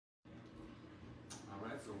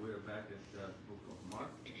back at the book of Mark,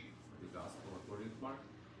 the Gospel according to Mark,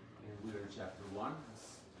 and we're in chapter 1.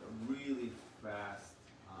 It's a really fast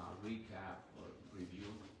recap or review,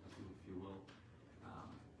 if you will.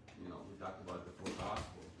 We talked about the four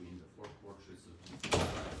Gospels being the four portraits of Jesus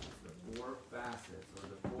Christ, the four facets, or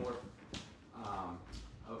the four,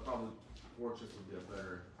 probably portraits would be a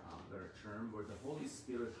better term, where the Holy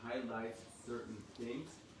Spirit highlights certain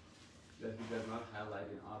things that he does not highlight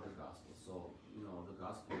in other Gospels. So, the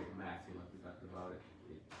Gospel of Matthew, like we talked about it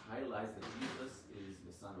highlights that Jesus is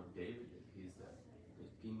the son of David, that he's the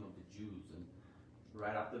king of the Jews. And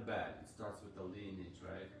right off the bat, it starts with the lineage,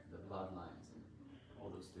 right? The bloodlines and all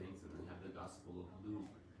those things. And then you have the Gospel of Luke.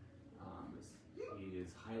 He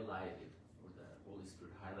is highlighted, or the Holy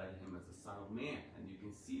Spirit highlighted him as the Son of Man. And you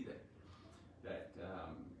can see that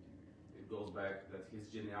it goes back, that his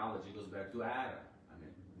genealogy goes back to Adam. I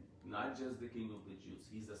mean, not just the King of the Jews.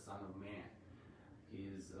 He's the Son of Man.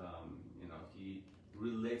 He's, he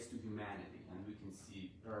relates to humanity, and we can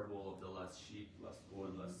see parable of the lost sheep, lost boy,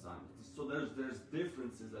 lost son. So there's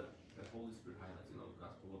differences that the Holy Spirit highlights. The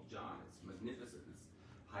Gospel of John, it's magnificent. It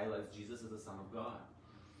highlights Jesus as the Son of God.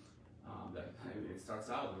 It starts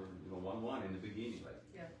out with 1:1 in the beginning.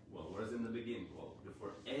 Well, what is in the beginning? Well,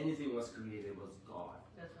 before anything was created, was God.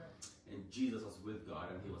 That's right. And Jesus was with God,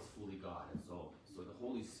 and he was fully God. And so the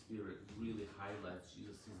Holy Spirit really highlights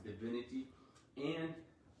Jesus, his divinity, and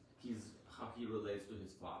how he relates to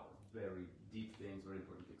his Father. Very deep things, very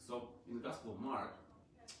important things. So in the Gospel of Mark,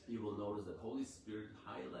 you will notice that Holy Spirit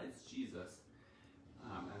highlights Jesus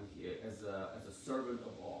and he, as a servant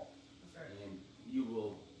of all. Right. And you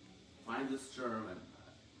will find this term, and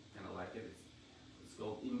kind of like it. It's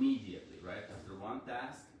called immediately, right? After one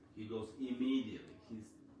task, he goes immediately. He's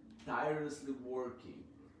tirelessly working,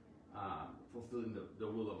 fulfilling the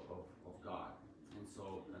will of God. And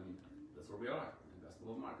so, that's where we are in the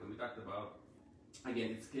Gospel of Mark. And we talked about,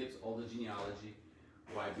 again, it skips all the genealogy.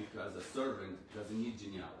 Why? Because a servant doesn't need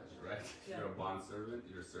genealogy, right? Yeah. You're a bond servant,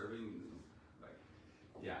 you're serving,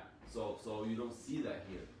 So you don't see that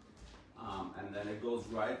here. And then it goes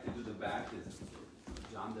right into the baptism.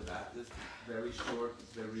 John the Baptist, very short,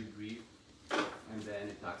 very brief. And then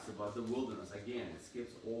it talks about the wilderness. Again, it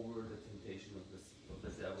skips over the temptation of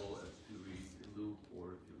the devil if you read Luke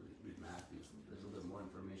or if you read Matthew. There's a little bit more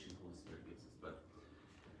information Holy Spirit gives us.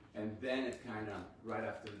 And then it kind of, right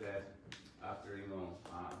after that,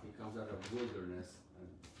 he comes out of wilderness, and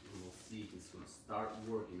we will see he's going to start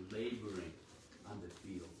working, laboring on the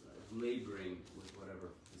field, laboring with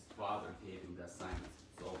whatever his Father gave him the assignment.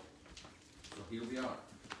 So here we are.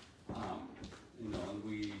 And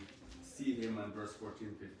we see him in verse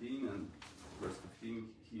 14, 15, and verse 15,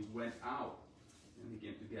 he went out and he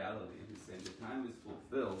came to Galilee, and he said, the time is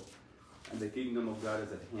fulfilled and the kingdom of God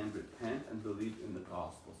is at hand. Repent and believe in the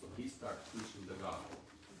gospel. So he starts preaching the gospel.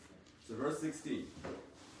 So verse 16,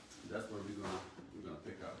 that's where we're gonna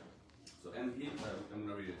pick up. So I'm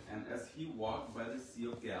gonna read it. And as he walked by the Sea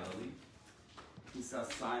of Galilee, he saw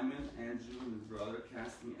Simon, Andrew, and his brother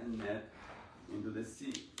casting a net into the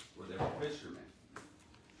sea, where they were fishermen.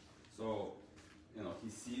 So, he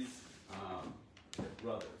sees their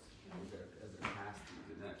brothers as they're casting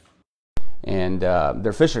the net. And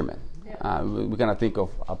they're fishermen. We kind of think of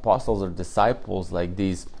apostles or disciples like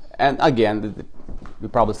these. And again, we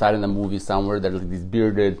probably saw it in a movie somewhere. They're like these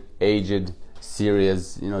bearded, aged,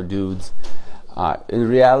 serious, dudes. In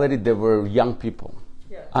reality, they were young people.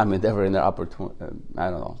 Yeah. They were in their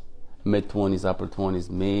mid-20s, upper 20s,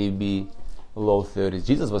 maybe low 30s.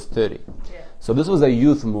 Jesus was 30. Yeah. So this was a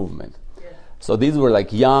youth movement. Yeah. So these were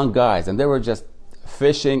like young guys, and they were just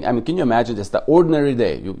fishing. Can you imagine just the ordinary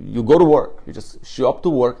day? You go to work, you just show up to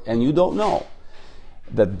work, and you don't know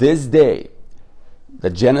that this day, the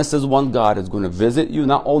Genesis 1 God is going to visit you.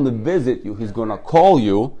 Not only visit you, he's going to call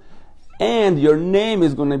you, and your name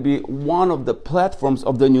is going to be one of the platforms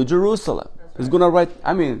of the New Jerusalem. He's going to write,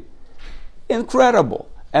 incredible.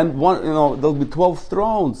 And there'll be 12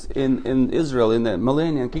 thrones in Israel, in the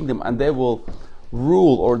Millennium Kingdom, and they will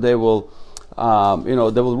rule, or they will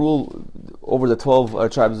rule over the 12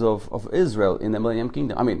 tribes of Israel in the Millennium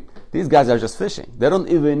Kingdom. These guys are just fishing. They don't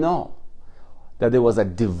even know that there was a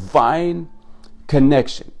divine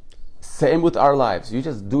connection. Same with our lives. You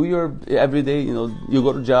just do your everyday, you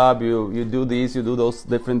go to job, you do these, you do those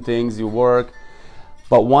different things, you work.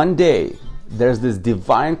 But one day, there's this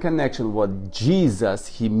divine connection where Jesus,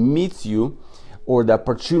 he meets you, or the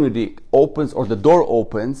opportunity opens, or the door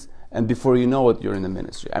opens, and before you know it, you're in the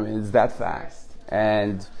ministry. It's that fast.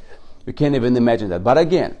 And we can't even imagine that. But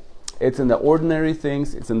again, it's in the ordinary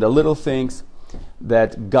things, it's in the little things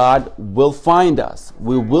that God will find us.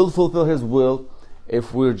 We will fulfill his will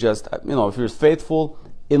if we're just, if we're faithful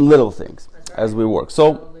in little things as we work.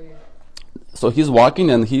 So he's walking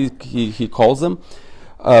and he calls them.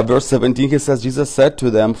 Verse 17, he says, Jesus said to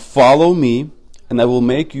them, "Follow me, and I will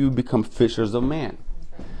make you become fishers of men."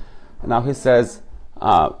 Now he says,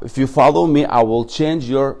 if you follow me, I will change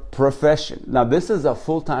your profession. Now this is a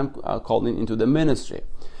full-time calling into the ministry.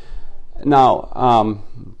 Now,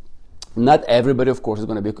 not everybody, of course, is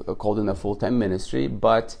going to be called in a full-time ministry,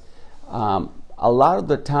 but a lot of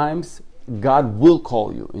the times, God will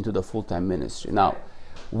call you into the full-time ministry. Now,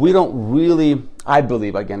 we don't really, I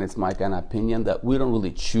believe, again, it's my kind of opinion, that we don't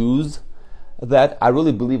really choose that. I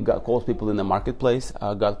really believe God calls people in the marketplace.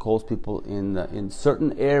 God calls people in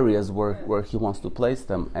certain areas where He wants to place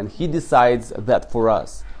them, and He decides that for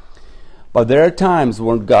us. But there are times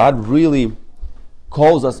when God really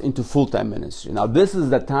calls us into full-time ministry. Now, this is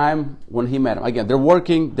the time when He met them. Again, they're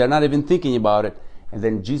working, they're not even thinking about it, and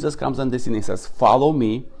then Jesus comes on this and He says, "Follow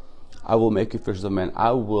me, I will make you fishers of men.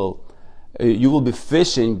 You will be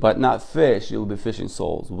fishing, but not fish. You will be fishing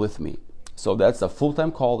souls with me." So that's a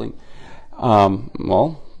full-time calling.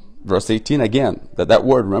 Verse 18 again, that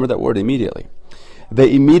word, remember that word, immediately.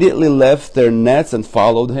 They immediately left their nets and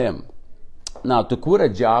followed Him. Now, to quit a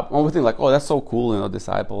job, one would think like, oh, that's so cool,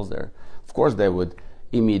 disciples there. Of course they would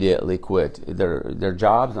immediately quit their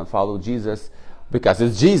jobs and follow Jesus because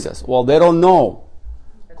it's Jesus. Well, they don't know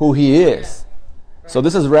who He is. So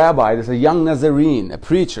this is Rabbi, this is a young Nazarene, a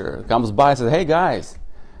preacher, comes by and says, "Hey guys,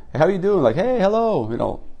 how you doing?" Like, "Hey,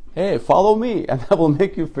 hello, hey, follow me, and I will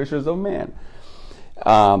make you fishers of men."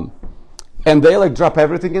 And they drop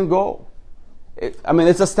everything and go.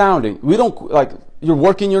 It's astounding. We don't, you're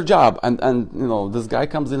working your job, and this guy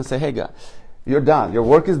comes in and say, "Hey guy, you're done. Your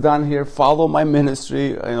work is done here. Follow my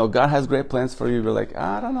ministry. God has great plans for you." You're like,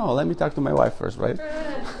 "I don't know. Let me talk to my wife first," right?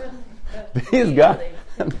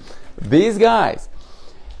 These guys,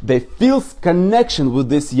 they feel connection with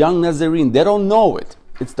this young Nazarene. They don't know it.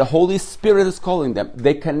 It's the Holy Spirit is calling them.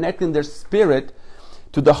 They connect in their spirit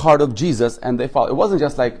to the heart of Jesus, and they follow. It wasn't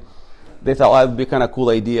just like they thought, "Oh, it'd be kind of cool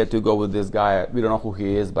idea to go with this guy. We don't know who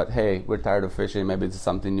he is, but hey, we're tired of fishing. Maybe it's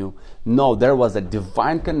something new." No, there was a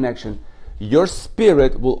divine connection. Your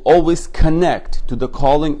spirit will always connect to the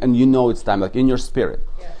calling, and it's time, in your spirit.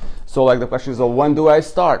 Yeah. So, the question is, well, when do I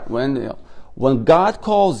start? When God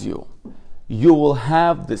calls you, you will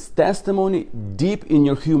have this testimony deep in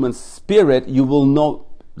your human spirit. You will know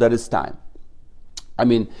that it's time.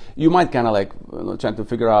 You might kind of trying to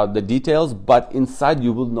figure out the details, but inside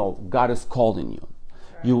you will know God is calling you.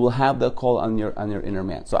 Right. You will have that call on your inner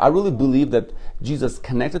man. So I really believe that Jesus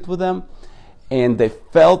connected with them, and they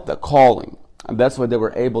felt the calling, and that's why they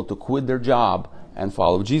were able to quit their job and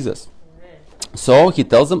follow Jesus. Amen. So He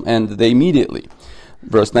tells them, and they immediately.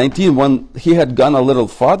 Verse 19, when He had gone a little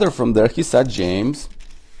farther from there, He saw James,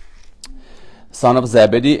 son of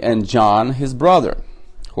Zebedee, and John, his brother,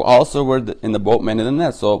 who also were in the boat mending the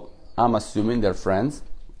net. So I'm assuming they're friends.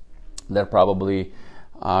 They're probably,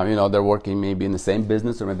 they're working maybe in the same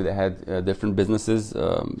business, or maybe they had different businesses.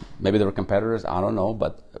 Maybe they were competitors. I don't know,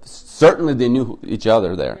 but certainly they knew each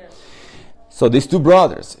other there. Yeah. So these two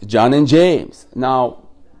brothers, John and James. Now,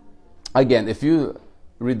 again, if you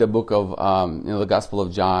read the book of the Gospel of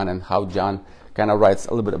John, and how John kind of writes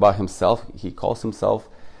a little bit about himself, he calls himself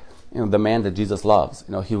the man that Jesus loves.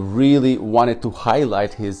 He really wanted to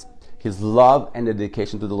highlight his love and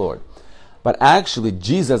dedication to the Lord. But actually,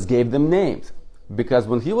 Jesus gave them names, because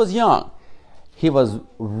when he was young, he was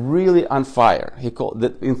really on fire.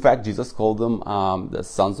 In fact, Jesus called them the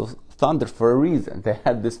sons of thunder for a reason. They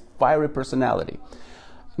had this fiery personality.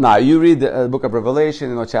 Now, you read the book of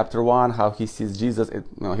Revelation, chapter 1, how he sees Jesus.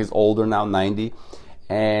 He's older now, 90.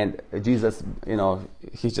 And Jesus,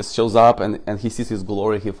 he just shows up and he sees his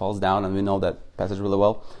glory. He falls down, and we know that passage really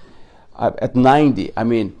well. At 90,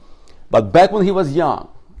 but back when he was young,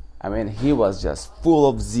 he was just full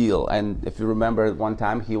of zeal. And if you remember, at one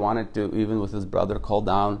time he wanted to, even with his brother, call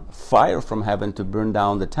down fire from heaven to burn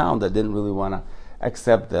down the town that didn't really want to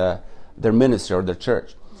accept their ministry or their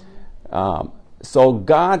church. So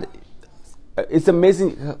God, it's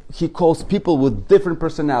amazing. He calls people with different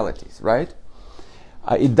personalities, right?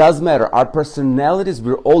 It does matter. Our personalities,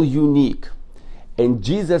 we're all unique. And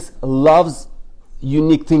Jesus loves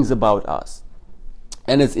unique things about us.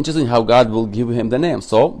 And it's interesting how God will give him the name.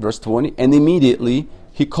 So, verse 20, and immediately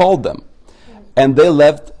He called them. And they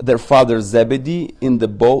left their father Zebedee in the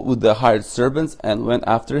boat with the hired servants and went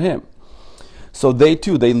after Him. So they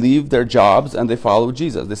too, they leave their jobs and they follow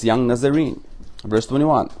Jesus, this young Nazarene. Verse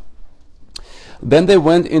 21. Then they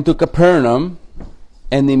went into Capernaum,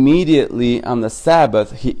 and immediately on the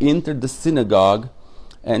Sabbath He entered the synagogue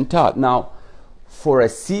and taught. Now, for a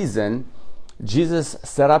season, Jesus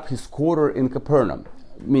set up his quarter in Capernaum,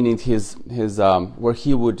 meaning his where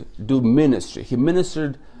he would do ministry. He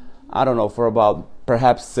ministered, I don't know, for about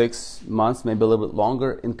perhaps 6 months, maybe a little bit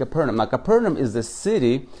longer in Capernaum. Now, Capernaum is the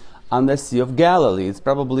city on the Sea of Galilee. It's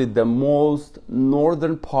probably the most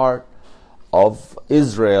northern part of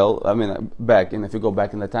Israel. I mean, if you go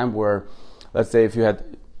back in the time where, let's say, if you had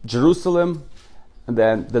Jerusalem, and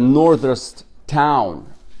then the northernmost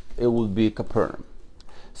town, it would be Capernaum.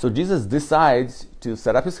 So Jesus decides to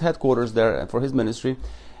set up his headquarters there for his ministry,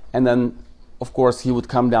 and then, of course, he would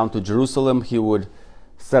come down to Jerusalem. He would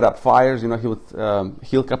set up fires. He would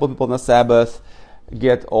heal a couple people on the Sabbath,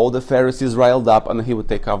 get all the Pharisees riled up, and then he would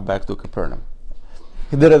take off back to Capernaum.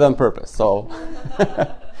 He did it on purpose, so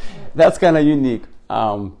that's kind of unique.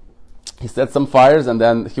 He set some fires, and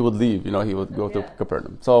then he would leave. He would go to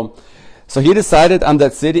Capernaum. So he decided on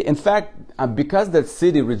that city. In fact, because that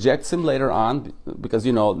city rejects him later on, because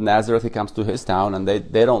Nazareth, he comes to his town, and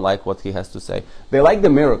they don't like what he has to say. They like the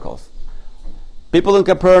miracles. People in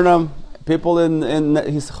Capernaum, people in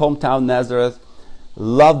his hometown Nazareth,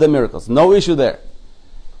 love the miracles. No issue there.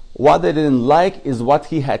 What they didn't like is what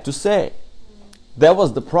he had to say. That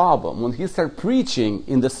was the problem. When he started preaching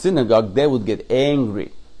in the synagogue, they would get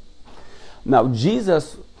angry. Now,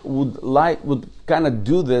 Jesus would kind of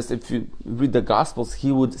do this. If you read the Gospels,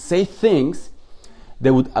 he would say things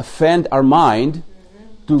that would offend our mind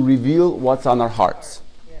to reveal what's on our hearts.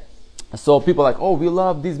 So people are like, oh, we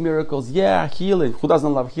love these miracles. Yeah, healing. Who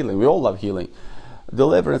doesn't love healing? We all love healing.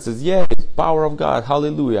 Deliverances. Yeah, power of God.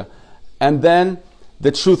 Hallelujah. And then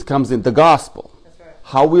the truth comes in, the gospel. That's right.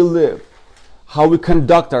 How we live, how we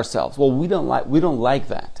conduct ourselves. Well, we don't like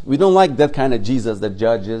that. We don't like that kind of Jesus that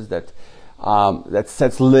judges, that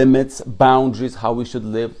sets limits, boundaries, how we should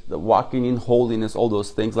live, the walking in holiness, all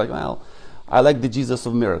those things. Like, well, I like the Jesus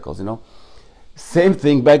of miracles, Same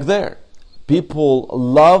thing back there. People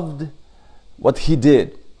loved what he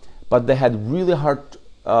did, but they had really hard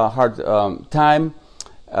time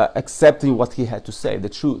accepting what he had to say, the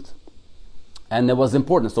truth. And it was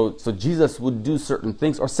important. So Jesus would do certain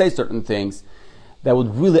things or say certain things that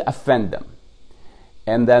would really offend them.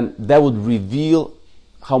 And then that would reveal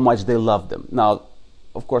how much they loved him. Now,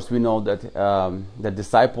 of course, we know that the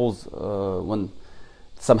disciples, when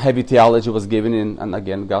some heavy theology was given in, and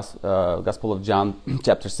again, Gospel of John,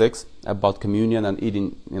 chapter 6, about communion and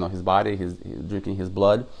eating, his body, drinking his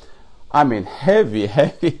blood. I mean, heavy.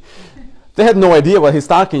 They had no idea what he's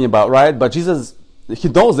talking about, right? But Jesus, he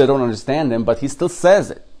knows they don't understand him, but he still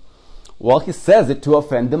says it. Well, he says it to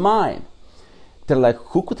offend the mind. They're like,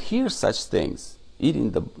 who could hear such things?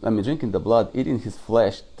 Drinking the blood, eating his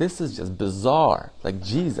flesh. This is just bizarre. Like,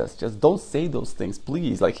 Jesus, just don't say those things,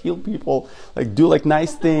 please. Like, heal people, like, do like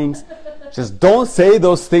nice things. Just don't say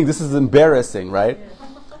those things. This is embarrassing, right?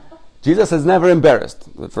 Jesus is never embarrassed.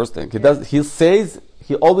 The first thing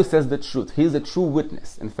he always says the truth. He's a true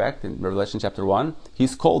witness. In fact, in Revelation chapter 1,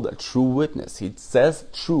 he's called a true witness. He says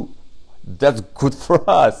true. That's good for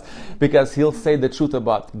us, because he'll say the truth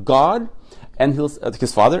about God and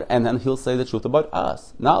his Father, and then he'll say the truth about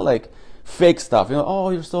us. Not like fake stuff. Oh,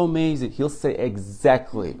 you're so amazing. He'll say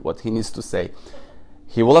exactly what he needs to say.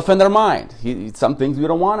 He will offend our mind. Some things we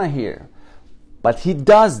don't want to hear. But he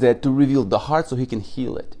does that to reveal the heart so he can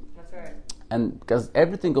heal it. That's right. And because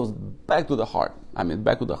everything goes back to the heart.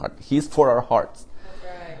 Back to the heart. He's for our hearts.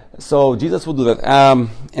 That's right. So Jesus will do that.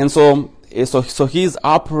 And so he's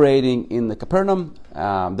operating in the Capernaum.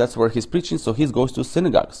 That's where he's preaching. So he goes to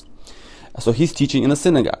synagogues. So he's teaching in a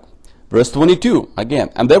synagogue. Verse 22,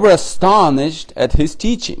 again. And they were astonished at his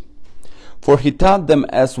teaching, for he taught them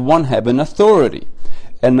as one having authority,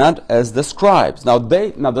 and not as the scribes. Now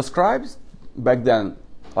the scribes back then,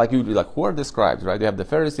 who are the scribes, right? You have the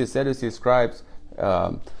Pharisees, Sadducees, scribes.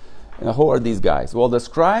 Who are these guys? Well, the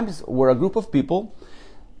scribes were a group of people.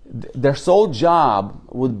 Their sole job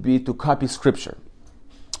would be to copy scripture.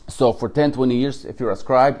 So for 10, 20 years, if you're a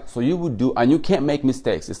scribe, so you would do, and you can't make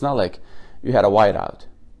mistakes. It's not like you had a whiteout.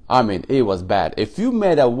 It was bad. If you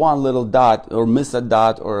made one little dot or miss a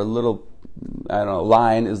dot or a little,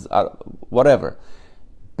 line, is whatever,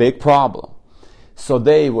 big problem. So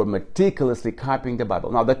they were meticulously copying the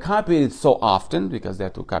Bible. Now, they copied it so often because they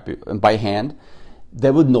had to copy by hand. They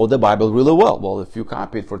would know the Bible really well. Well, if you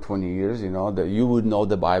copy it for 20 years, that you would know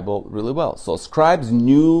the Bible really well. So scribes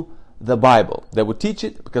knew the Bible. They would teach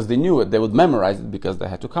it because they knew it. They would memorize it because they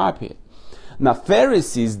had to copy it. Now,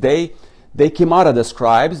 Pharisees, they came out of the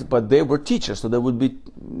scribes, but they were teachers, so they would be,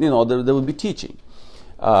 they would be teaching.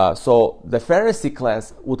 So the Pharisee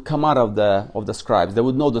class would come out of the scribes. They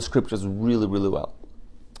would know the scriptures really, really well.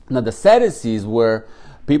 Now, the Sadducees were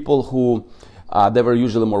people who They were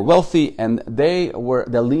usually more wealthy, and they were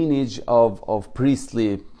the lineage of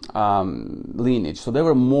priestly lineage. So they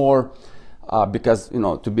were more, because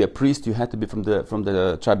to be a priest you had to be from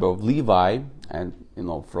the tribe of Levi, and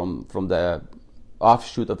from the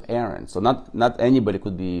offshoot of Aaron. So not anybody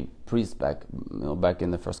could be priest back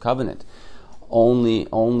in the first covenant. Only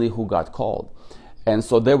who got called. And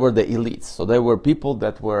so they were the elites. So they were people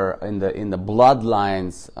that were in the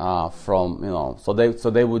bloodlines from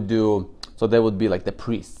so they would be like the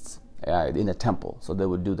priests in the temple. So they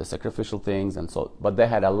would do the sacrificial things, but they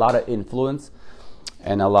had a lot of influence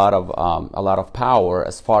and a lot of power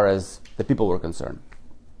as far as the people were concerned.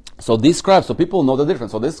 So these scribes, so people know the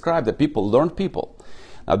difference. So these scribes, the people, learned people.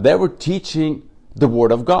 Now they were teaching the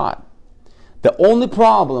word of God. The only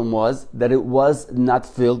problem was that it was not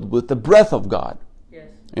filled with the breath of God. Yes.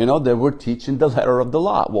 They were teaching the letter of the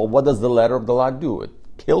law. Well, what does the letter of the law do? It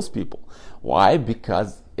kills people. Why?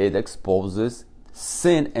 Because it exposes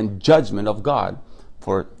sin and judgment of God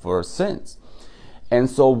for sins. And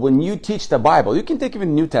so when you teach the Bible, you can take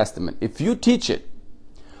even New Testament. If you teach it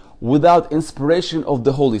without inspiration of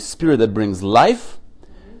the Holy Spirit that brings life,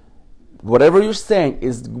 whatever you're saying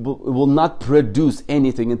will not produce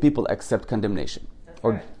anything in people except condemnation.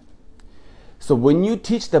 Right. So when you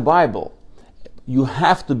teach the Bible, you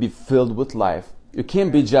have to be filled with life. You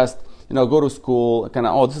can't be just, go to school,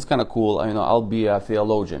 this is kind of cool, I'll be a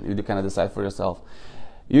theologian. You kind of decide for yourself.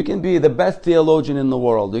 You can be the best theologian in the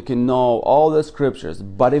world. You can know all the scriptures.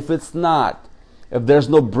 But if there's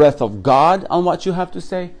no breath of God on what you have to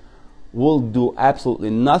say, will do absolutely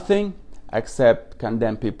nothing except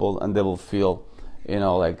condemn people, and they will feel,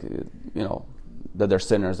 that they're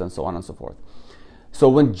sinners and so on and so forth. So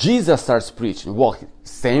when Jesus starts preaching,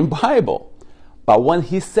 same Bible, but when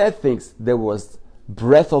he said things, there was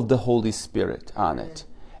breath of the Holy Spirit on it,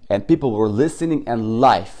 and people were listening, and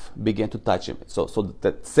life began to touch him. So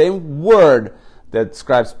that same word that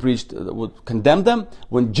scribes preached would condemn them.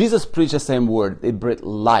 When Jesus preached the same word, it brought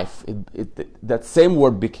life. That same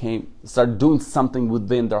word started doing something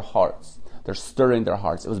within their hearts. They're stirring their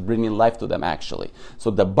hearts. It was bringing life to them, actually.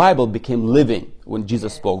 So the Bible became living when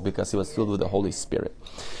Jesus spoke, because he was filled with the Holy Spirit.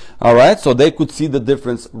 All right, so they could see the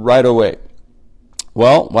difference right away.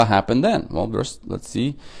 Well, what happened then? Well, let's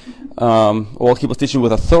see. He was teaching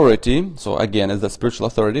with authority. So again, it's the spiritual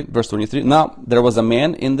authority. Verse 23. Now, there was a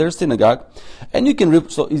man in their synagogue, and you can,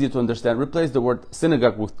 so easy to understand, replace the word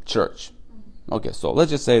synagogue with church. Okay, so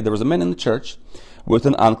let's just say there was a man in the church with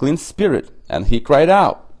an unclean spirit, and he cried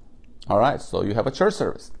out. All right, so you have a church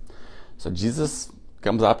service. So Jesus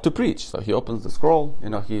comes up to preach. So he opens the scroll,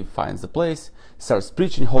 he finds the place, starts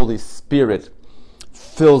preaching. Holy Spirit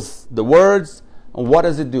fills the words. And what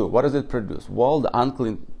does it do? What does it produce? Well,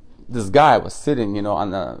 this guy was sitting,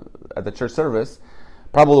 at the church service,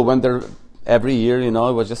 probably went there every year, it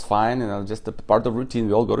was just fine, just a part of routine.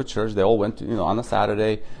 We all go to church. They all went to, on a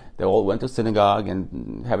Saturday, they all went to synagogue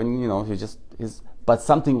and having, but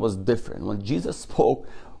something was different. When Jesus spoke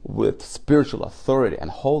with spiritual authority and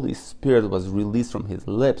Holy Spirit was released from his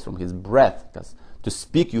lips, from his breath, because to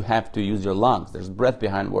speak you have to use your lungs. There's breath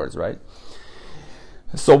behind words, right?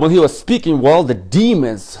 So when he was speaking, the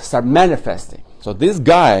demons start manifesting. So this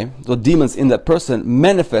guy, the demons in that person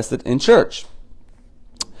manifested in church.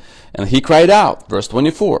 And he cried out, verse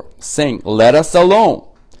 24, saying, "Let us alone.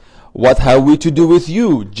 What have we to do with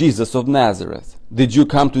you, Jesus of Nazareth? Did you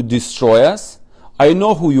come to destroy us? I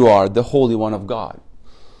know who you are, the Holy One of God."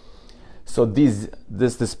 So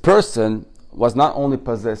this person was not only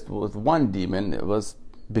possessed with one demon. It was,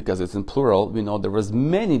 because it's in plural, we know there was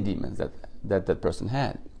many demons that person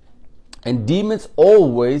had. And demons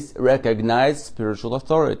always recognize spiritual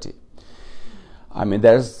authority. I mean,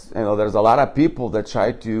 there's a lot of people that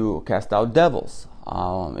try to cast out devils,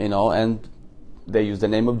 and they use the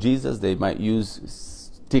name of Jesus. They might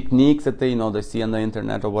use techniques that they see on the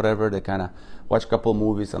internet or whatever. They kind of watch a couple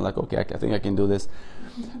movies and okay, I think I can do this.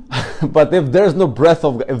 But if there's no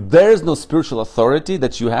if there's no spiritual authority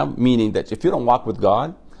that you have, meaning that if you don't walk with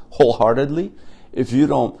God wholeheartedly, if you're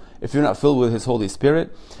not filled with his Holy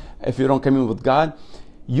Spirit, if you don't come in with God,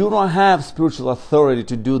 you don't have spiritual authority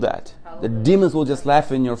to do that. The demons will just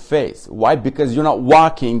laugh in your face. Why? Because you're not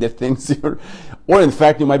walking the things or in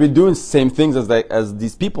fact you might be doing the same things as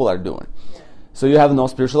these people are doing. Yeah. So you have no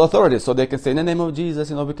spiritual authority. So they can say, "In the name of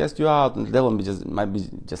Jesus, we cast you out," and the devil might be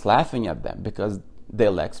just laughing at them because they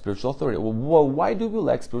lack spiritual authority. Well, why do we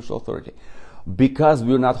lack spiritual authority? Because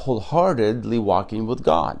we're not wholeheartedly walking with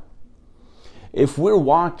God. If we're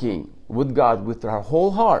walking with God with our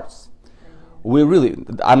whole hearts,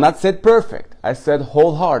 I'm not said perfect, I said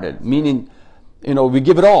wholehearted, meaning we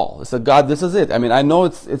give it all. It's like, God, this is it. I mean, I know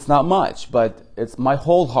it's not much, but it's my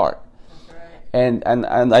whole heart. And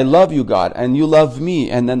I love you, God, and you love me,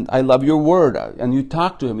 and then I love your word, and you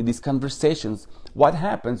talk to him in these conversations. What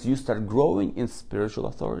happens? You start growing in spiritual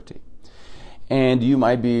authority. And you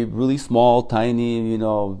might be really small, tiny,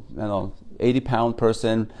 80-pound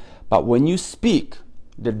person, but when you speak,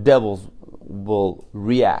 the devils will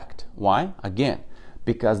react. Why? Again,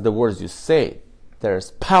 because the words you say,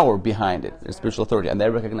 there's power behind it. There's spiritual authority, and they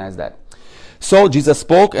recognize that. So Jesus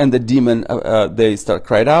spoke, and the demon, they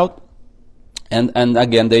cried out, and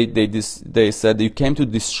again they said, you came to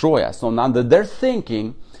destroy us. So now that they're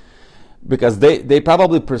thinking, because they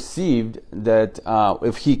probably perceived that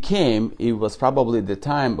if he came, it was probably the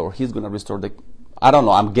time, or he's going to restore the. I don't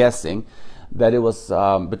know. I'm guessing that it was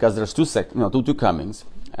because there's two comings.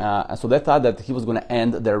 So they thought that he was going to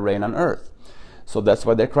end their reign on earth. So that's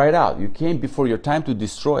why they cried out. You came before your time to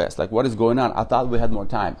destroy us. Like, what is going on? I thought we had more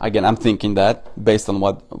time. Again, I'm thinking that based on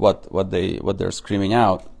what they're screaming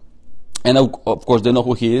out. And of course, they know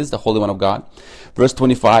who he is, the Holy One of God. Verse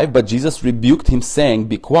 25, but Jesus rebuked him, saying,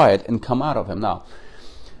 be quiet and come out of him. Now,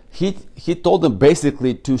 he told them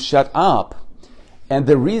basically to shut up. And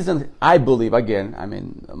the reason, I believe, again, I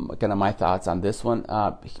mean, kind of my thoughts on this one,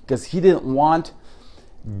 because he didn't want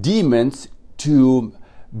demons to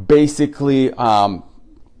basically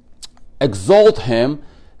exalt him.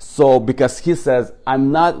 So, because he says,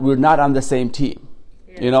 we're not on the same team.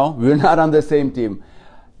 Yeah. We're not on the same team.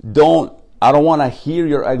 I don't want to hear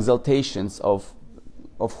your exaltations of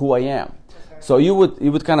who I am. Okay. So you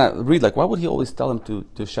would kind of read, like, why would he always tell them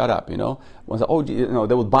to shut up? They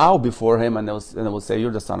would bow before him, and they would say,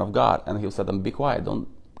 you're the Son of God, and he would say them, be quiet,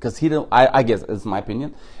 because he don't. I guess it's my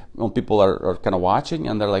opinion. When people are kind of watching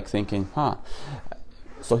and they're like thinking,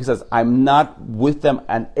 So he says, I'm not with them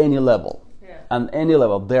at any level. Yeah. On any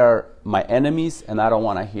level, they're my enemies, and I don't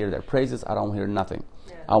want to hear their praises. I don't want to hear nothing.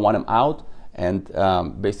 Yeah. I want them out. And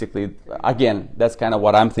basically, again, that's kind of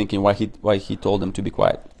what I'm thinking, why he told them to be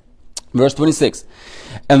quiet. Verse 26,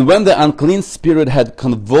 and when the unclean spirit had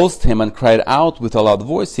convulsed him and cried out with a loud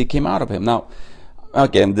voice, he came out of him. Now,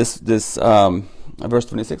 again, this verse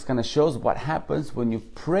 26 kind of shows what happens when you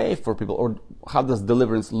pray for people, or how does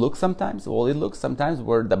deliverance look sometimes? Well, it looks sometimes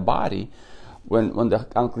where the body, when the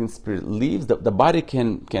unclean spirit leaves, the body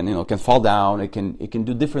can fall down. It can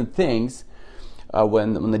do different things.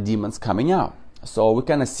 When the demon's coming out. So we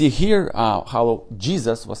kind of see here how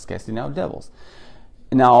Jesus was casting out devils.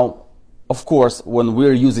 Now, of course, when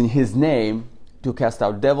we're using his name to cast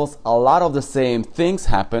out devils, a lot of the same things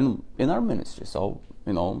happen in our ministry. So,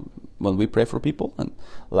 when we pray for people, and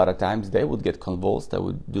a lot of times they would get convulsed, they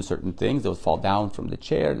would do certain things, they would fall down from the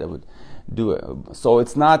chair, they would do it. So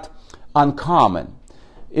it's not uncommon,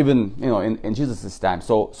 even, in Jesus' time.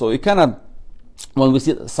 So it kind of, when we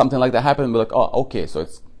see something like that happen, we're like, oh, okay,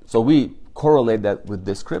 so we correlate that with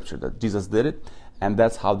this scripture, that Jesus did it, and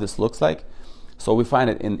that's how this looks like. So we find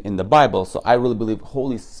it in the Bible. So I really believe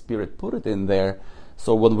Holy Spirit put it in there.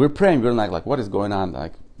 So when we're praying, we're not like, what is going on?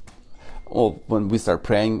 Like, when we start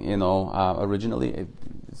praying, originally,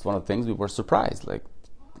 it's one of the things we were surprised. Like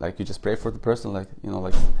you just pray for the person, like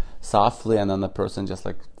softly, and then the person just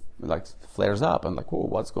like flares up, and like, whoa,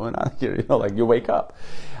 what's going on here? Like you wake up.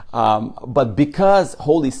 But because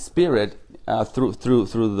Holy Spirit, through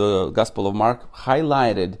the Gospel of Mark,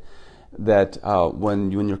 highlighted that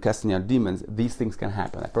when you're casting out demons, these things can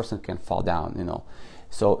happen. A person can fall down,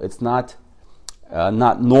 So it's not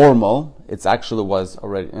normal. It's actually was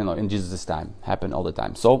already, in Jesus' time, happened all the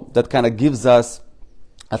time. So that kind of gives us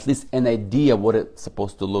at least an idea what it's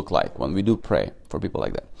supposed to look like when we do pray for people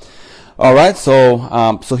like that. All right,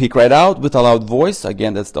 so he cried out with a loud voice.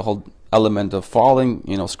 Again, that's the whole element of falling,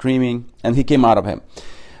 screaming, and he came out of him.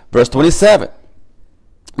 Verse 27.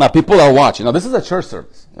 Now, people are watching. Now, this is a church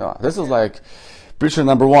service. This is like preacher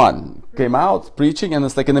number one came out preaching, and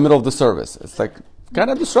it's like in the middle of the service. It's like kind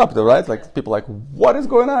of disruptive, right? Like people are like, what is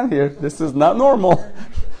going on here? This is not normal.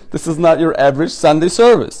 This is not your average Sunday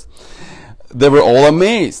service. They were all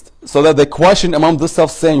amazed, so that they questioned among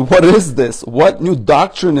themselves, saying, what is this? What new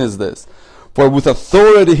doctrine is this? For with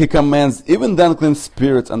authority he commands even the unclean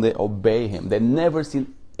spirits, and they obey him. They've never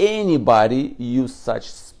seen anybody use such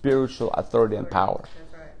spiritual authority and power.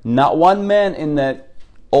 Right. Not one man in the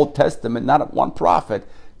Old Testament, not one prophet,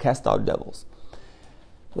 cast out devils.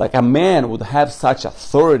 Like a man would have such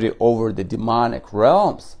authority over the demonic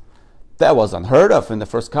realms. That was unheard of in the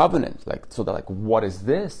first covenant. So they're like, what is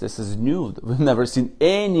this? This is new. We've never seen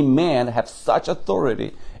any man have such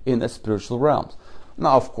authority in the spiritual realms.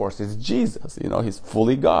 Now, of course, it's Jesus. He's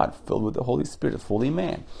fully God, filled with the Holy Spirit, fully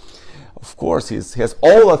man. Of course, he has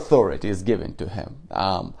all authority is given to him,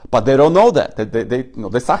 but they don't know that.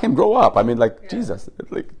 They saw him grow up. I mean, like Jesus,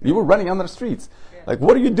 like you were running on the streets. Like,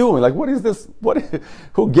 what are you doing? Like, what is this?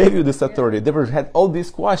 Who gave you this authority? They had all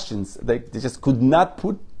these questions. They just could not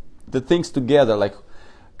put the things together. Like,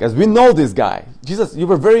 because we know this guy, Jesus. You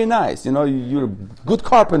were very nice. You know, you're a good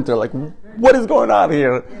carpenter. Like, what is going on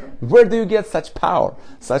here? Where do you get such power,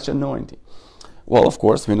 such anointing? Well, of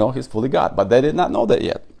course, we know he's fully God, but they did not know that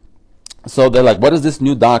yet. So they're like, what is this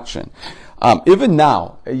new doctrine? Even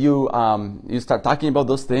now, you start talking about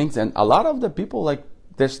those things, and a lot of the people, like,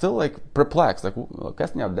 they're still like perplexed. Like,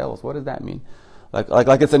 casting out devils, what does that mean?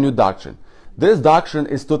 Like it's a new doctrine. This doctrine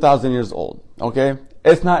is 2,000 years old. Okay,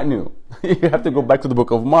 it's not new. You have to go back to the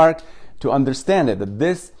book of Mark to understand it. That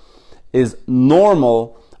this is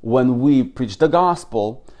normal when we preach the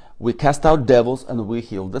gospel. We cast out devils and we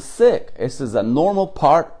heal the sick. This is a normal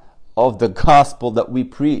part of the gospel that we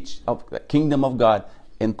preach, of the kingdom of God,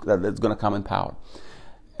 that is going to come in power.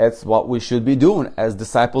 It's what we should be doing as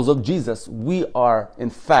disciples of Jesus. We are, in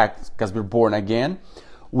fact, because we're born again,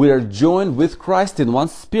 we are joined with Christ in one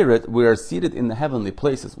spirit. We are seated in the heavenly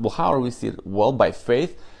places. Well, how are we seated? Well, by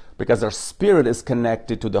faith, because our spirit is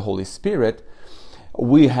connected to the Holy Spirit.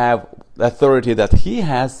 We have the authority that He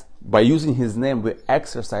has. By using His name, we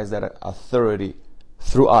exercise that authority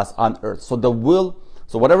through us on earth. So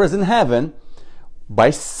whatever is in heaven, by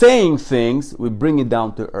saying things, we bring it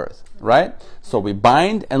down to earth, right? So we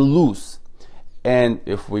bind and loose. And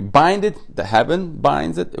if we bind it, the heaven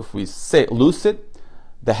binds it. If we say loose it,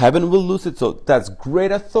 the heaven will loose it. So that's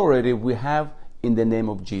great authority we have in the name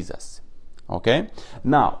of Jesus. Okay?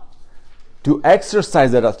 Now, to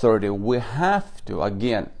exercise that authority, we have to,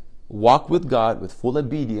 again, walk with God with full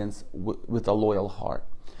obedience, with a loyal heart.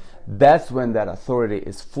 That's when that authority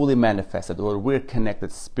is fully manifested, where we're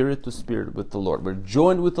connected spirit to spirit with the Lord. We're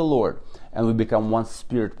joined with the Lord, and we become one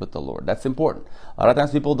spirit with the Lord. That's important. A lot of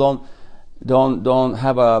times people don't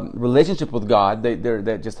have a relationship with God. They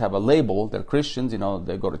just have a label. They're Christians,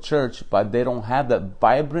 they go to church, but they don't have that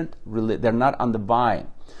vibrant. They're not on the vine.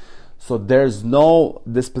 So there's no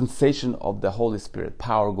dispensation of the Holy Spirit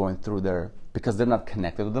power going through there because they're not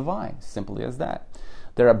connected with the vine. Simply as that.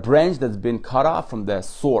 They're a branch that's been cut off from the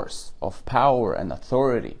source of power and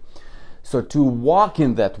authority. So to walk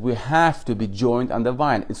in that, we have to be joined on the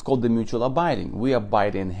vine. It's called the mutual abiding. We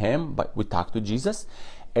abide in Him, but we talk to Jesus,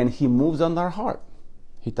 and He moves on our heart.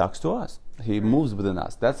 He talks to us. He moves within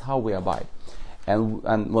us. That's how we abide. And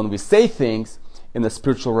when we say things in the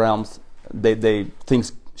spiritual realms,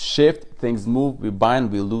 things shift, things move, we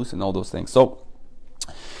bind, we loose, and all those things.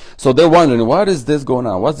 So they're wondering, what is this going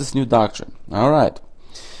on? What's this new doctrine? All right.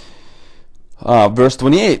 Verse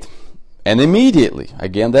 28. And immediately,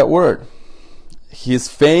 again that word, His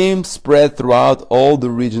fame spread throughout all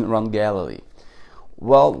the region around Galilee.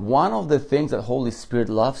 Well, one of the things that Holy Spirit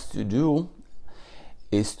loves to do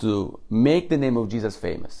is to make the name of Jesus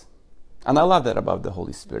famous. And I love that about the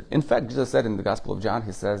Holy Spirit. In fact, Jesus said in the Gospel of John,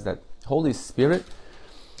 He says that Holy Spirit,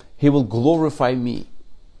 He will glorify me.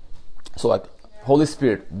 So like, Holy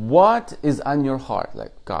Spirit, what is on your heart?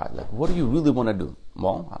 Like, God, like, what do you really want to do?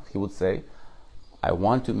 Well, He would say, I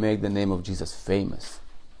want to make the name of Jesus famous.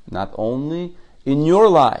 Not only in your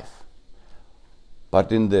life,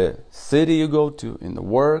 but in the city you go to, in the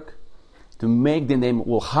work, to make the name.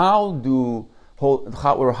 Well, how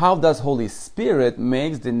does Holy Spirit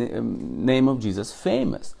makes the name of Jesus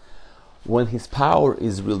famous? When His power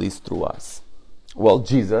is released through us. Well,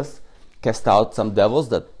 Jesus cast out some devils.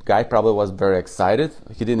 That guy probably was very excited.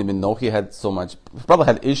 He didn't even know he had so much. He probably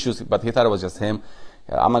had issues, but he thought it was just him.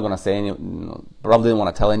 I'm not going to say any. Probably didn't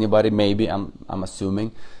want to tell anybody. Maybe I'm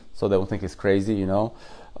assuming, so they won't think he's crazy. And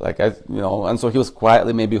so he was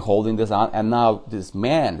quietly maybe holding this on. And now this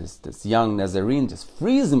man, this young Nazarene, just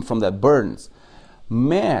frees him from that burdens.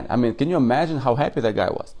 Man, I mean, can you imagine how happy that guy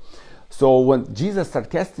was? So when Jesus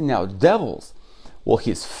started casting out devils, well,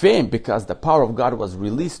 his fame, because the power of God was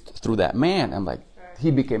released through that man, and like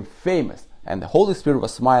he became famous. And the Holy Spirit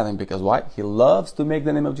was smiling because why? He loves to make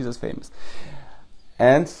the name of Jesus famous.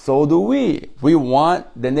 And so do we. We want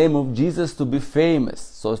the name of Jesus to be famous.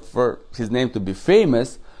 So for His name to be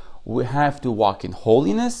famous, we have to walk in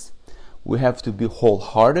holiness. We have to be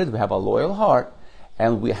wholehearted. We have a loyal heart.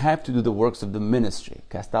 And we have to do the works of the ministry.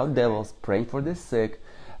 Cast out devils, praying for the sick,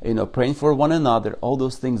 praying for one another. All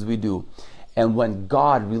those things we do. And when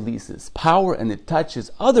God releases power and it touches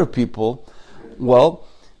other people, well,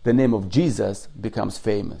 the name of Jesus becomes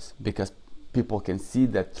famous. Because people can see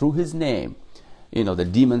that through His name, the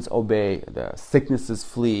demons obey, the sicknesses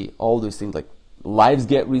flee, all these things, like lives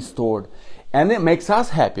get restored. And it makes us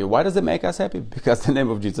happy. Why does it make us happy? Because the name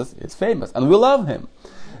of Jesus is famous and we love him.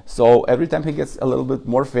 So every time he gets a little bit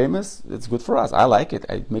more famous, it's good for us. I like it.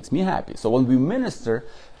 It makes me happy. So when we minister,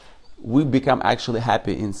 we become actually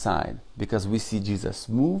happy inside because we see Jesus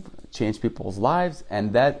move, change people's lives,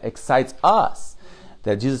 and that excites us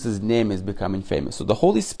that Jesus' name is becoming famous. So the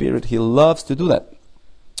Holy Spirit, he loves to do that.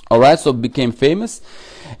 All right, so it became famous.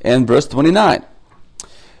 And verse 29.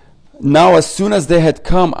 Now as soon as they had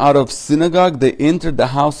come out of synagogue, they entered the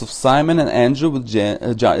house of Simon and Andrew with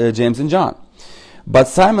James and John. But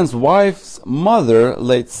Simon's wife's mother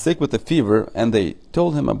lay sick with a fever, and they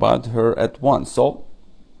told him about her at once. So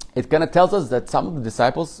it kind of tells us that some of the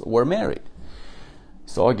disciples were married.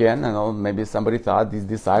 So again, I know maybe somebody thought these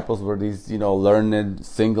disciples were these, learned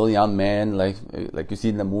single young men, like you see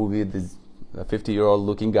in the movie, these 50-year-old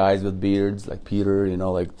looking guys with beards, like Peter,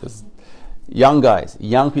 like this young guys,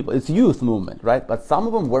 young people. It's youth movement, right? But some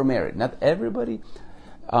of them were married. Not everybody,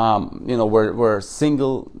 were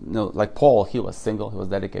single. Like Paul, he was single. He was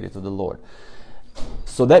dedicated to the Lord.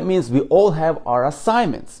 So that means we all have our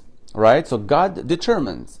assignments, right? So God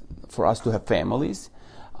determines for us to have families.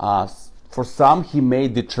 For some, he may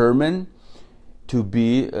determine to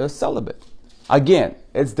be celibate. Again,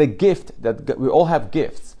 it's the gift that we all have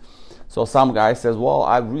gifts. So some guy says, well,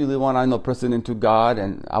 I really want to press into God,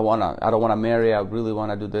 and I don't want to marry. I really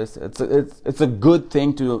want to do this. It's a good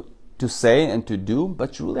thing to say and to do,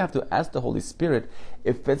 but you really have to ask the Holy Spirit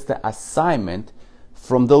if it's the assignment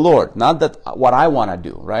from the Lord. Not that what I want to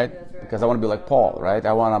do, right? Because I want to be like Paul, right?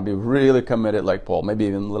 I want to be really committed like Paul, maybe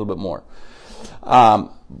even a little bit more.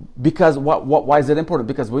 Because why is it important?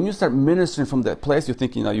 Because when you start ministering from that place, you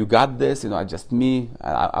think, you got this, just me,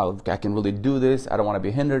 I can really do this. I don't want to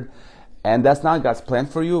be hindered. And that's not God's plan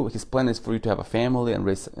for you. His plan is for you to have a family and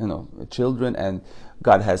raise, children. And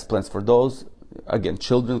God has plans for those, again,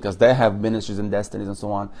 children, because they have ministries and destinies and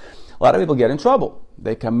so on. A lot of people get in trouble.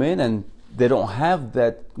 They come in and they don't have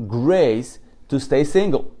that grace to stay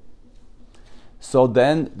single. So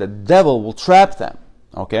then the devil will trap them.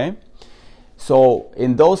 Okay? So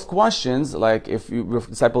in those questions, like if you're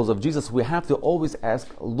disciples of Jesus, we have to always ask,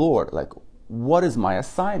 Lord, like, what is my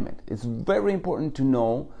assignment? It's very important to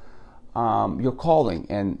know your calling.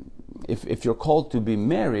 And if you're called to be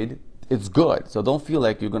married, it's good. So don't feel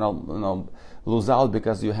like you're gonna lose out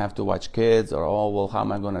because you have to watch kids, or how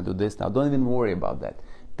am I gonna do this now? Don't even worry about that.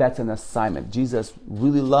 That's an assignment. Jesus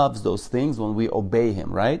really loves those things when we obey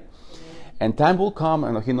him, right? And time will come,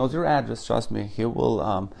 and he knows your address. Trust me, he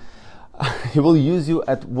will. He will use you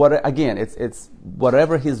at it's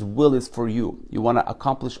whatever his will is for you. You want to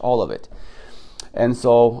accomplish all of it. And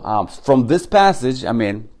so from this passage,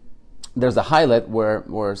 there's a highlight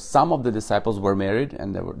where some of the disciples were married,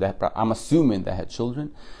 and I'm assuming they had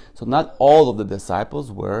children. So not all of the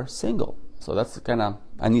disciples were single. So that's kind of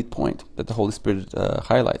a neat point that the Holy Spirit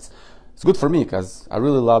highlights. It's good for me because I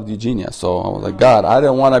really loved Eugenia. So I was like, God, I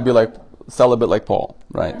didn't want to be like celibate like Paul,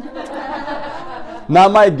 right?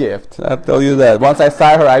 Not my gift, I'll tell you that. Once I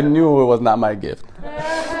saw her, I knew it was not my gift.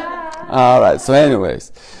 All right, so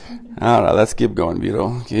anyways. All right, let's keep going,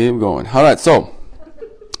 Vito. Keep going. All right, so.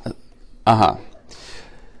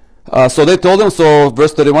 So they told him, so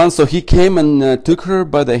verse 31, so he came and took her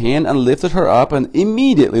by the hand and lifted her up, and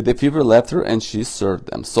immediately the fever left her, and she served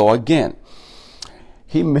them. So again,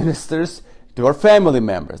 he ministers to our family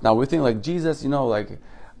members. Now we think like Jesus, like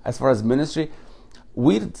as far as ministry,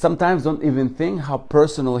 we sometimes don't even think how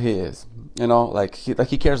personal he is. Like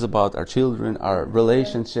he cares about our children, our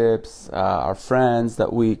relationships, our friends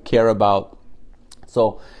that we care about.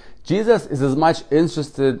 So Jesus is as much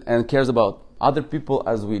interested and cares about other people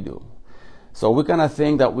as we do. So we kind of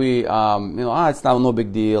think that we, it's now no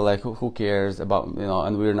big deal. Like who cares about,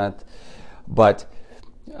 and we're not. But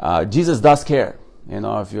Jesus does care.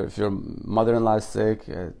 If your mother-in-law is sick,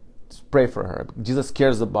 pray for her. Jesus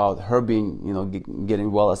cares about her being,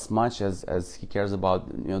 getting well as much as he cares about,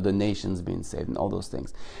 the nations being saved and all those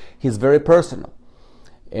things. He's very personal.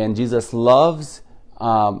 And Jesus loves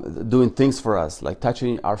doing things for us, like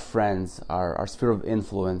touching our friends, our sphere of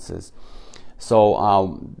influences.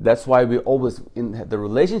 So that's why we always, in the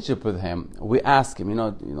relationship with him, we ask him,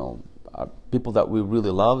 people that we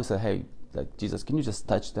really love, we say, hey, like, Jesus, can you just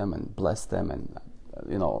touch them and bless them and,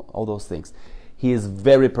 all those things. He is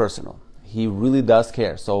very personal. He really does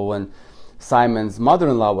care. So when Simon's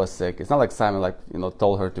mother-in-law was sick, it's not like Simon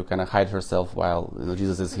told her to kind of hide herself while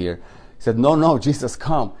Jesus is here. He said, no, Jesus,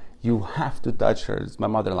 come. You have to touch her. It's my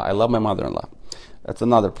mother-in-law. I love my mother-in-law. That's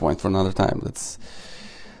another point for another time.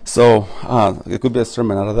 So it could be a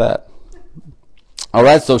sermon out of that. All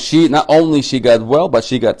right, so not only she got well, but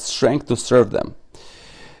she got strength to serve them.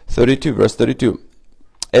 32, verse 32.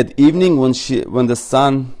 At evening, when the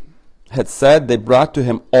sun had set, they brought to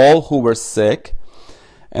him all who were sick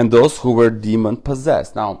and those who were demon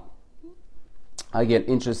possessed. Now, again,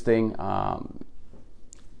 interesting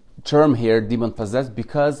term here, demon possessed,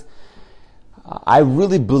 because I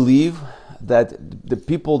really believe that the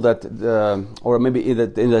people that, or maybe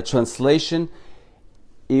in the translation,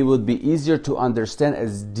 it would be easier to understand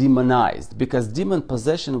as demonized, because demon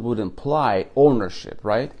possession would imply ownership,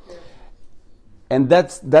 right? Yeah. And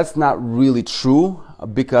that's not really true,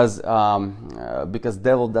 because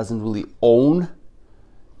devil doesn't really own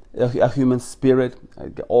a human spirit.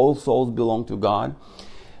 All souls belong to God.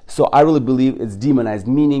 So I really believe it's demonized,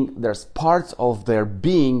 meaning there's parts of their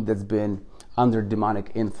being that's been under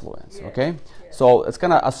demonic influence. Yeah. Okay, yeah. So it's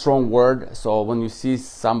kind of a strong word. So when you see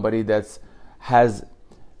somebody that has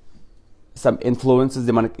some influences,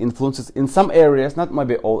 demonic influences in some areas, not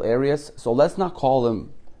maybe all areas, so let's not call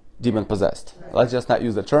them demon possessed. Right. Let's just not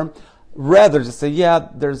use the term. Rather, just say, yeah,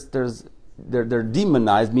 they're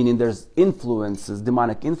demonized, meaning there's influences,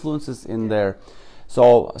 demonic influences in there.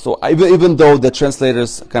 So even though the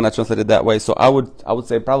translators kind of translated that way, so I would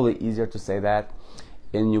say probably easier to say that,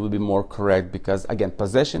 and you would be more correct, because again,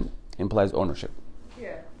 possession implies ownership.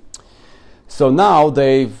 Yeah. So now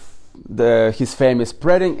his fame is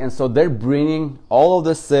spreading, and so they're bringing all of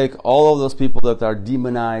the sick, all of those people that are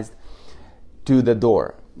demonized to the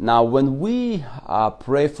door. Now, when we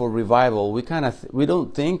pray for revival, we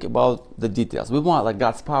don't think about the details. We want like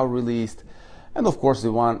God's power released, and of course we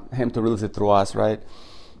want Him to release it through us, right?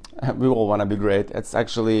 We all want to be great. It's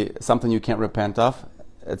actually something you can't repent of.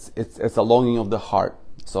 It's a longing of the heart.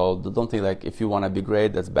 So don't think like if you want to be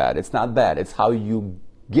great, that's bad. It's not bad. It's how you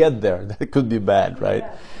get there that could be bad, right?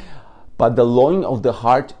 Yeah. But the longing of the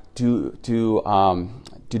heart to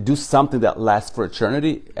do something that lasts for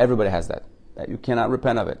eternity, everybody has that. You cannot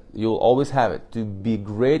repent of it. You'll always have it. To be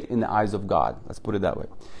great in the eyes of God. Let's put it that way.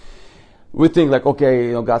 We think like,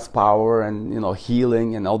 okay, God's power and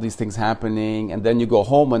healing and all these things happening, and then you go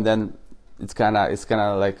home, and then it's kind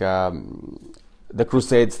of like the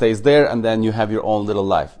crusade stays there, and then you have your own little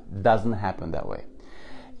life. Doesn't happen that way.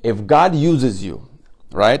 If God uses you,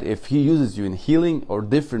 right? If He uses you in healing or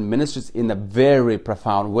different ministries in a very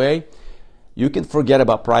profound way, you can forget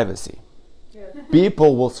about privacy.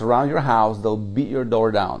 People will surround your house. They'll beat your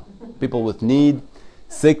door down. People with need,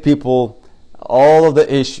 sick people, all of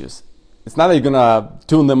the issues. It's not that you're going to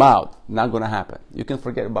tune them out. Not going to happen. You can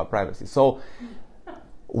forget about privacy. So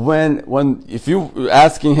if you're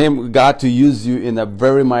asking God to use you in a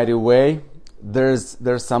very mighty way, there's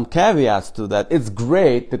some caveats to that. It's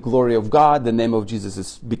great, the glory of God, the name of Jesus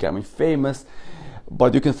is becoming famous,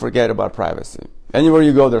 but you can forget about privacy. Anywhere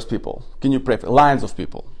you go, there's people. Can you pray for lines of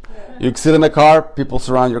people? You sit in the car, people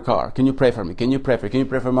surround your car. Can you pray for me? Can you pray for me? Can you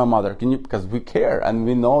pray for my mother? Because we care, and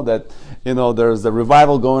we know that there's a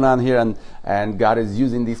revival going on here, and God is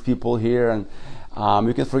using these people here, and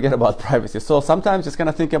you can forget about privacy. So sometimes just kind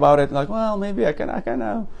of think about it like, well, maybe I kind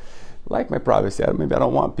of like my privacy. Maybe I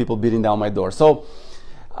don't want people beating down my door. So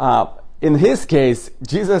in his case,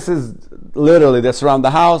 Jesus is literally, they surround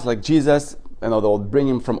the house like Jesus. They'll bring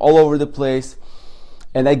him from all over the place.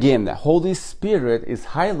 And again, the Holy Spirit is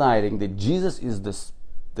highlighting that Jesus is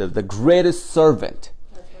the greatest servant.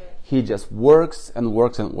 That's right. He just works and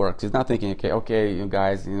works and works. He's not thinking, okay, you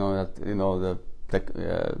guys, the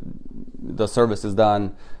service is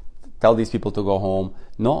done. Tell these people to go home.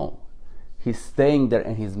 No, he's staying there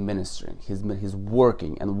and he's ministering. He's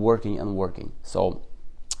working and working and working. So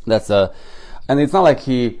that's and it's not like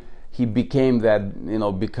he became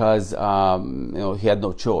that because he had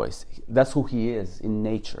no choice. That's who he is in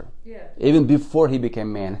nature. Yeah. Even before he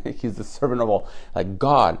became man, he's the servant of all. Like,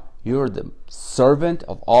 God, you're the servant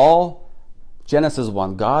of all. Genesis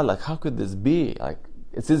 1, God, like, how could this be? Like,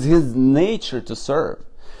 it's his nature to serve.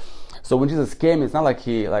 So when Jesus came, it's not like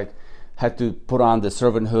he had to put on the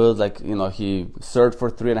servanthood. Like, he served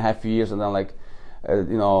for 3.5 years and then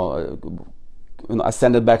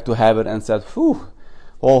ascended back to heaven and said, whew,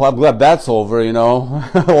 well, I'm glad that's over,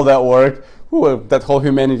 all that work. Ooh, that whole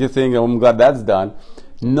humanity thing, I'm glad that's done.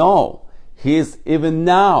 No, even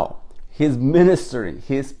now, he's ministering.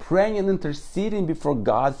 He's praying and interceding before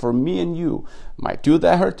God for me and you. My tooth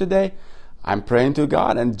that hurt today, I'm praying to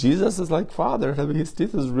God, and Jesus is like, Father, his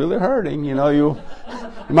teeth is really hurting. You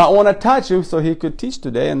might want to touch him so he could teach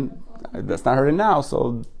today, and that's not hurting now.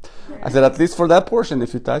 So I said, at least for that portion,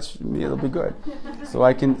 if you touch me, it'll be good. So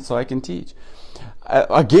I can teach.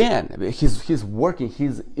 Again, he's working.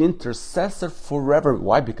 He's intercessor forever.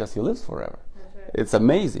 Why? Because he lives forever. Right. It's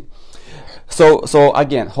amazing. So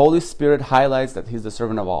again, Holy Spirit highlights that he's the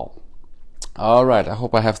servant of all. All right, I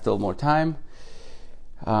hope I have still more time.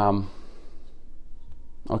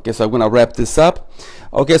 Okay, so I'm going to wrap this up.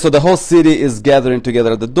 Okay, so the whole city is gathering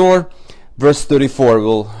together at the door. Verse 34,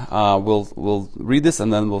 we'll read this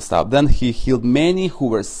and then we'll stop. Then he healed many who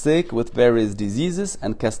were sick with various diseases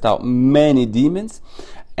and cast out many demons.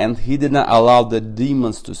 And he did not allow the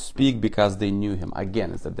demons to speak because they knew him.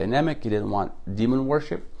 Again, it's a dynamic. He didn't want demon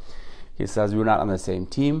worship. He says, we're not on the same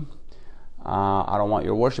team. I don't want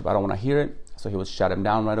your worship. I don't want to hear it. So he would shut him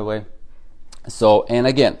down right away. So, and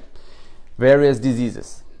again, various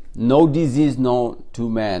diseases. No disease known to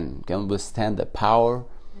man can withstand the power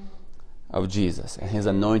of Jesus and his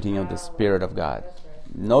anointing of the Spirit of God.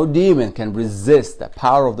 No demon can resist the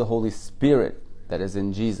power of the Holy Spirit that is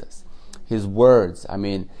in Jesus. His words,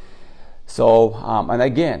 so, and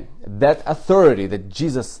again, that authority that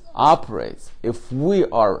Jesus operates, if we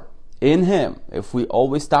are in him, if we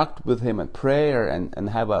always talk with him and prayer and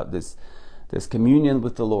have this communion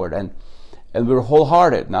with the Lord, and we're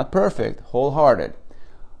wholehearted, not perfect, wholehearted,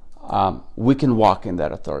 we can walk in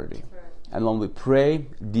that authority. And when we pray,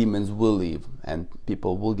 demons will leave and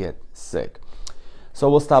people will get sick. So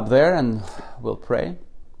we'll stop there and we'll pray.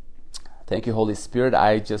 Thank you, Holy Spirit.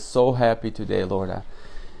 I'm just so happy today, Lord,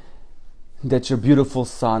 that your beautiful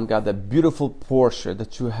Son, God, the beautiful portrait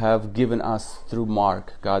that you have given us through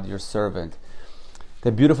Mark, God, your servant,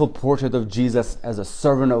 the beautiful portrait of Jesus as a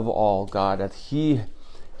servant of all, God, that he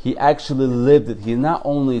actually lived it. He not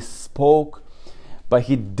only spoke, but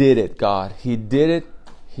he did it, God. He did it.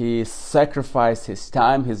 He sacrificed his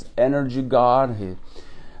time, his energy, God. He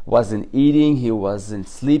wasn't eating. He wasn't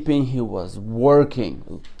sleeping. He was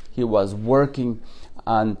working. He was working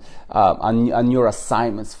on your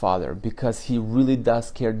assignments, Father, because he really does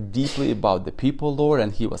care deeply about the people, Lord,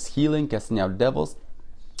 and he was healing, casting out devils.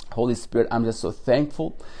 Holy Spirit, I'm just so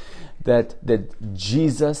thankful that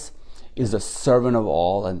Jesus is a servant of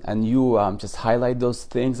all, and you just highlight those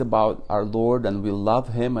things about our Lord, and we love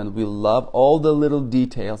him, and we love all the little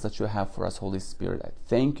details that you have for us, Holy Spirit. I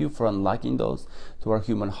thank you for unlocking those to our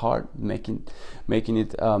human heart, making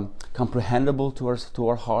it comprehensible to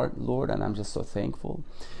our heart, Lord, and I'm just so thankful.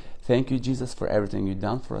 Thank you, Jesus, for everything you've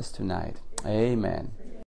done for us tonight. Amen.